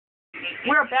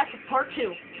We're back to part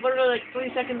 2. Literally like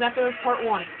 3 seconds after part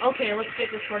 1. Okay, let's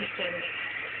get this party started.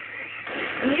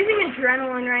 I'm using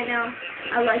adrenaline right now.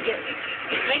 I like it.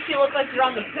 It makes you look like you're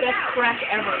on the best crack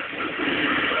ever.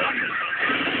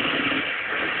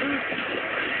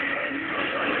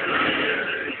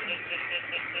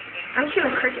 I'm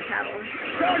shooting cricket paddle.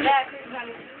 Yeah, cricket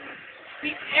paddle.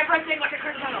 Beat everything like a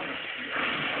cricket paddle.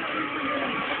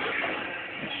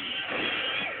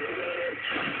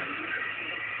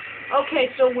 Okay,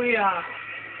 so we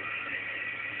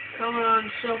coming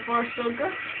on so far so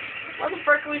good. Where the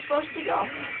frick are we supposed to go?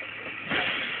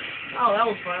 Oh, that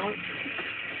was violent.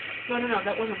 No,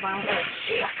 that wasn't violent. That was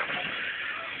shit.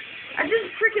 I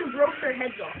just freaking broke their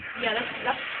heads off. Yeah,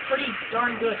 that's pretty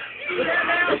darn good.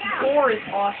 This boar is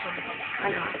awesome. I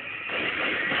know.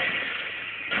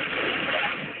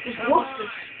 Just whoop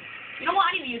this. You know what?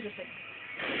 I need to use this thing.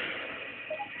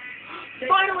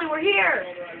 Finally, we're here.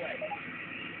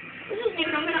 This isn't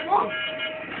even a minute long.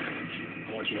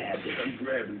 I want you to have this. I'm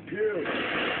grabbing pills.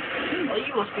 Well,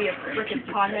 you must be a frickin'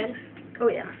 pothead. Oh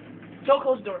yeah. Don't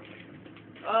close the door.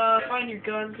 Find your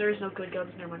guns. There's no good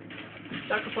guns. Never mind.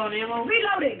 Stock up on ammo.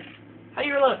 Reloading. How do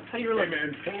you reload? Hey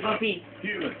man, hold up. B.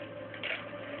 Healing.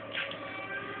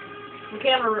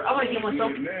 Okay, I'm gonna heal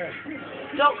myself.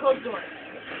 Don't close the door.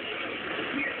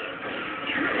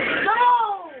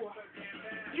 No!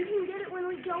 You can get it when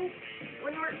we go.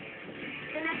 When we're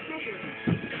the next mission.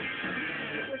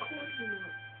 We're closing it.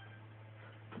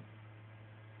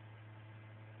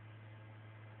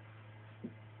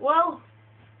 Well,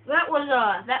 that was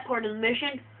that part of the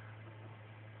mission.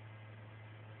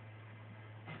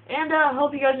 And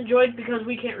hope you guys enjoyed because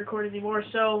we can't record anymore.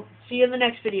 So see you in the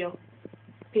next video.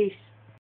 Peace.